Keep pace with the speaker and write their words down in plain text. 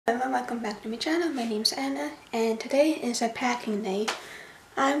Hello, welcome back to my channel. My name's Anna and today is a packing day.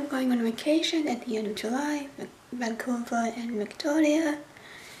 I'm going on vacation at the end of July, Vancouver and Victoria,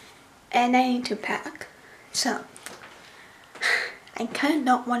 and I need to pack. So, I kind of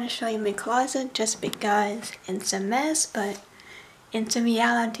don't want to show you my closet just because it's a mess, but it's a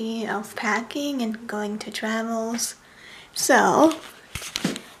reality of packing and going to travels. So,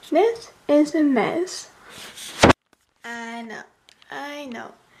 this is a mess. I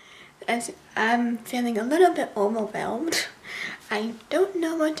know. As I'm feeling a little bit overwhelmed. I don't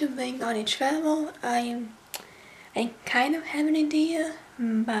know what to bring on a travel. I kind of have an idea,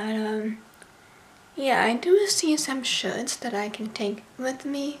 but yeah, I do see some shirts that I can take with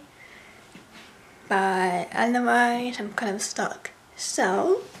me, but otherwise I'm kind of stuck.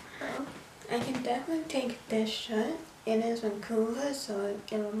 So I can definitely take this shirt. It is Vancouver, so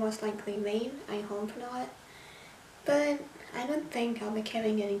it will most likely rain. I hope not. But I don't think I'll be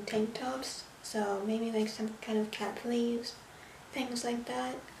carrying any tank tops, so maybe like some kind of capris, things like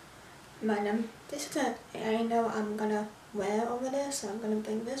that. But this is I know I'm gonna wear over this, so I'm gonna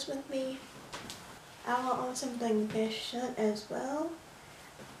bring this with me. I will also bring this shirt as well.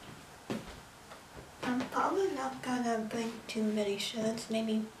 I'm probably not gonna bring too many shirts,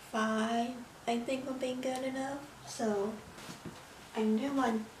 maybe 5 I think will be good enough. So I do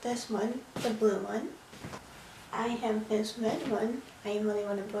want this one, the blue one. I have this red one I really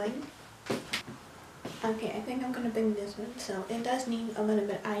want to bring. Okay, I think I'm going to bring this one. So it does need a little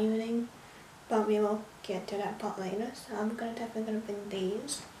bit ironing, but we will get to that part later. So I'm definitely going to bring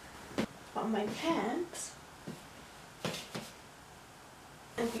these. For my pants.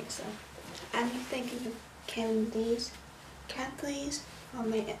 Okay, so I'm thinking of carrying these capris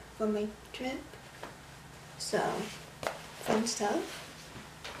for my trip. So fun stuff.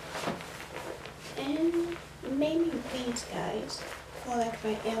 And maybe these guys for like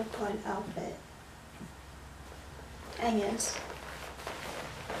my airport outfit. I guess.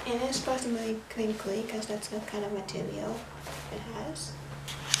 It is supposed to be really crinkly because that's the kind of material it has.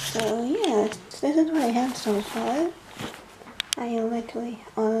 So yeah, this is what I have so far. I literally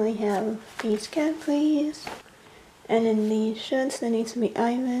only have these capris and then these shirts that need to be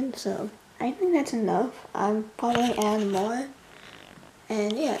ironed, so I think that's enough. I'll probably add more.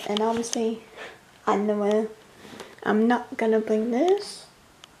 And yeah, and obviously underwear. I'm not gonna bring this.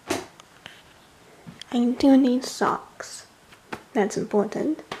 I do need socks. That's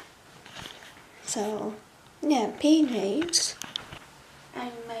important. So, yeah, PJs.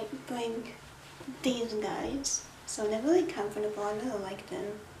 I might bring these guys. So they're really comfortable. I really like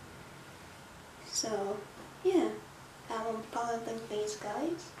them. So, yeah, I will probably bring these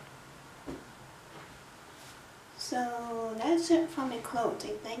guys. So that's it for my clothes.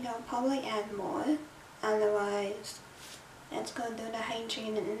 I think I'll probably add more. Otherwise, let's go do the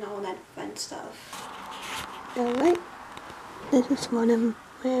hygiene and all that fun stuff. Alright, this is what I'm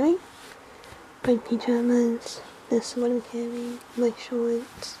wearing. My pajamas, this is what I'm carrying, my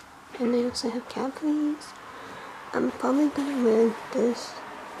shorts, and I also have capris. I'm probably gonna wear this,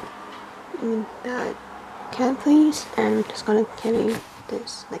 that capris, and I'm just gonna carry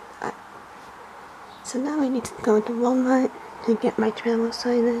this like that. So now I need to go to Walmart to get my travel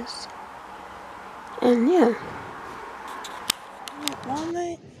sizes. And yeah. At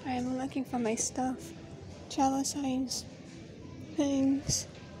Walmart, I'm looking for my stuff. Travel size things.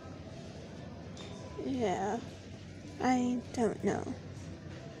 Yeah. I don't know.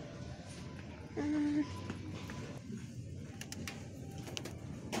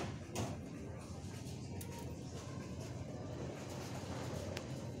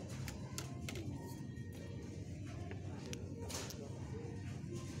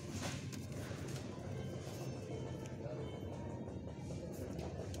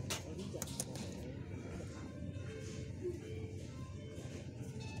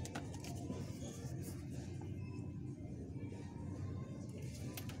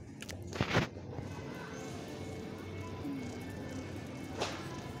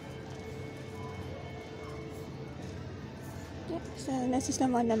 So this is the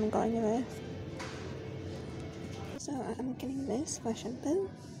one I'm going with. So I'm getting this for shampoo.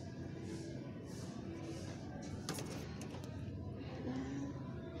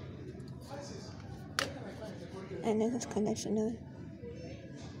 And this is conditioner.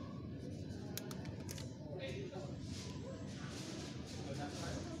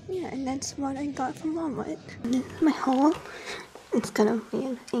 Yeah, and that's what I got from Walmart. And this is my haul. It's gonna be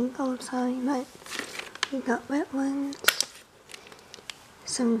an ankle, I'm sorry, but we got wet ones.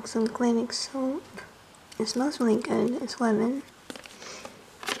 Some Clinic soap. It smells really good. It's lemon.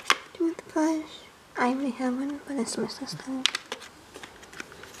 Toothbrush. I already have one, but it's my sister.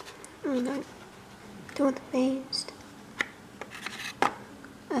 We got toothpaste,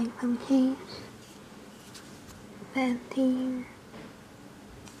 iPhone case, Pantene,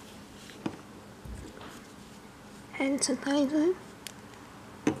 hand sanitizer,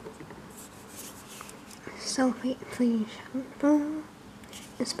 sulfate-free shampoo.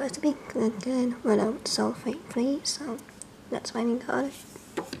 It's supposed to be good without sulfate-free, so that's why we got it.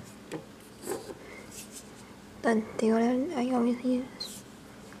 The deodorant I always use.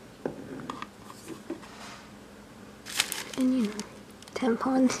 And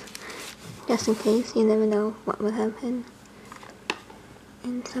tampons, just in case, you never know what will happen.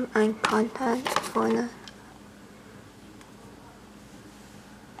 And some eye contact for the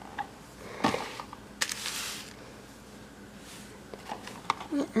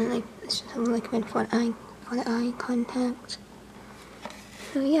and like some liquid for the eye contact.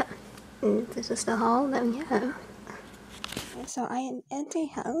 So yeah, and this is the haul that we have. So I am at the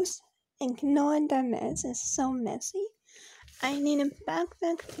house. Ignore the mess, it's so messy. I need a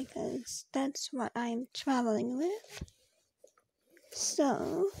backpack because that's what I'm traveling with.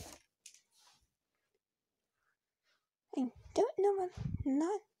 So I don't know what,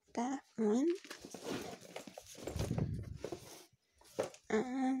 not that one.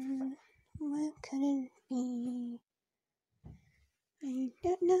 What could it be? I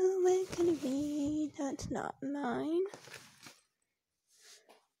don't know what could it be. That's not mine.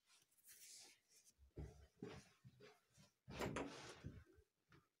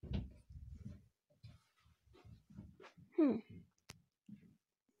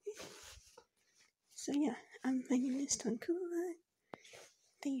 So yeah, I'm bringing this to Vancouver.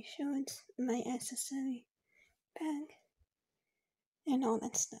 The shorts, my accessory bag, and all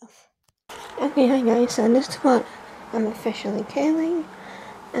that stuff. Okay, hi guys, so this is what I'm officially carrying.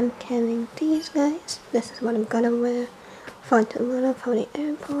 I'm carrying these guys. This is what I'm gonna wear for tomorrow for the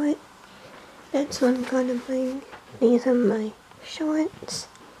airport. That's what I'm gonna bring. These are my shorts.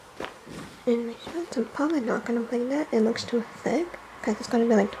 And my shorts, I'm probably not gonna bring that. It looks too thick because it's gonna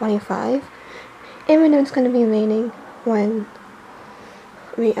be like 25. Even though it's gonna be raining when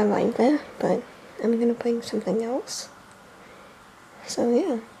we arrive there, but I'm gonna bring something else. So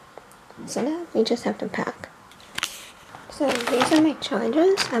yeah. So now we just have to pack. So these are my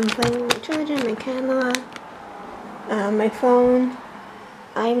chargers. I'm bringing my charger, my camera, my phone.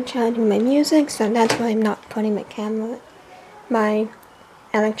 I'm charging my music, so that's why I'm not putting my camera, my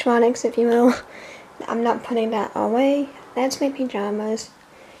electronics, if you will. I'm not putting that away. That's my pajamas.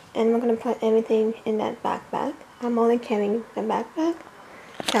 And we're gonna put everything in that backpack. I'm only carrying the backpack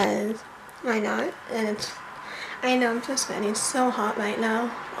because why not? And I know I'm just sweating. It's so hot right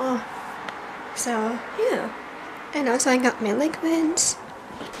now. Oh, so yeah. And also I got my liquids.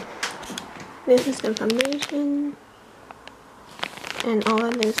 This is the foundation. And all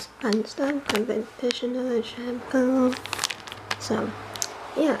of this fun stuff, conditioner, shampoo. So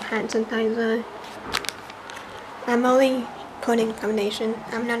yeah, hand sanitizer. I'm only putting foundation.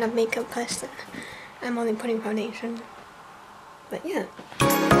 I'm not a makeup person. I'm only putting foundation. But yeah.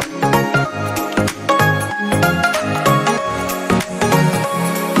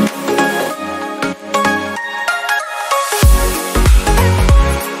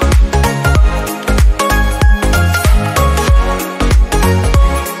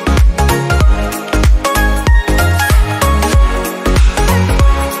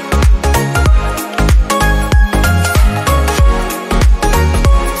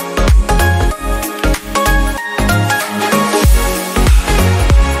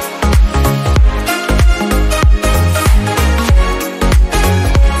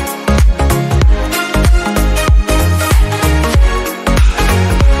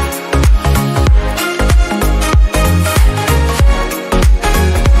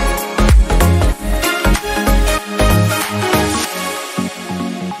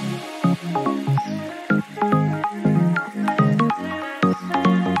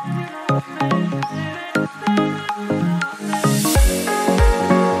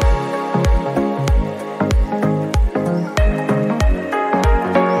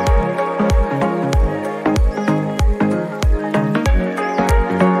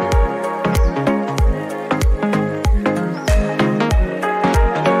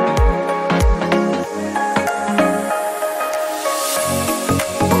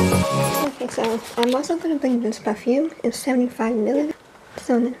 So I'm also going to bring this perfume. It's 75 milliliters.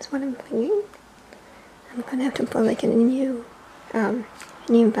 So that's what I'm bringing. I'm going to have to put like a new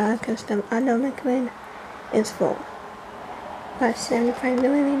bag because the other liquid is full. But 75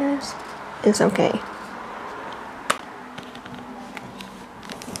 milliliters is okay.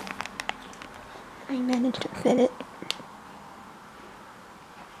 I managed to fit it.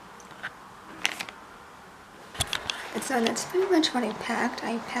 So that's pretty much what I packed.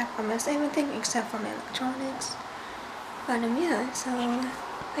 I packed almost everything except for my electronics. But yeah, so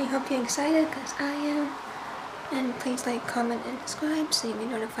I hope you're excited because I am. And please like, comment, and subscribe so you'll be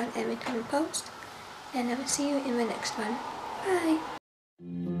notified every time I post. And I will see you in my next one. Bye!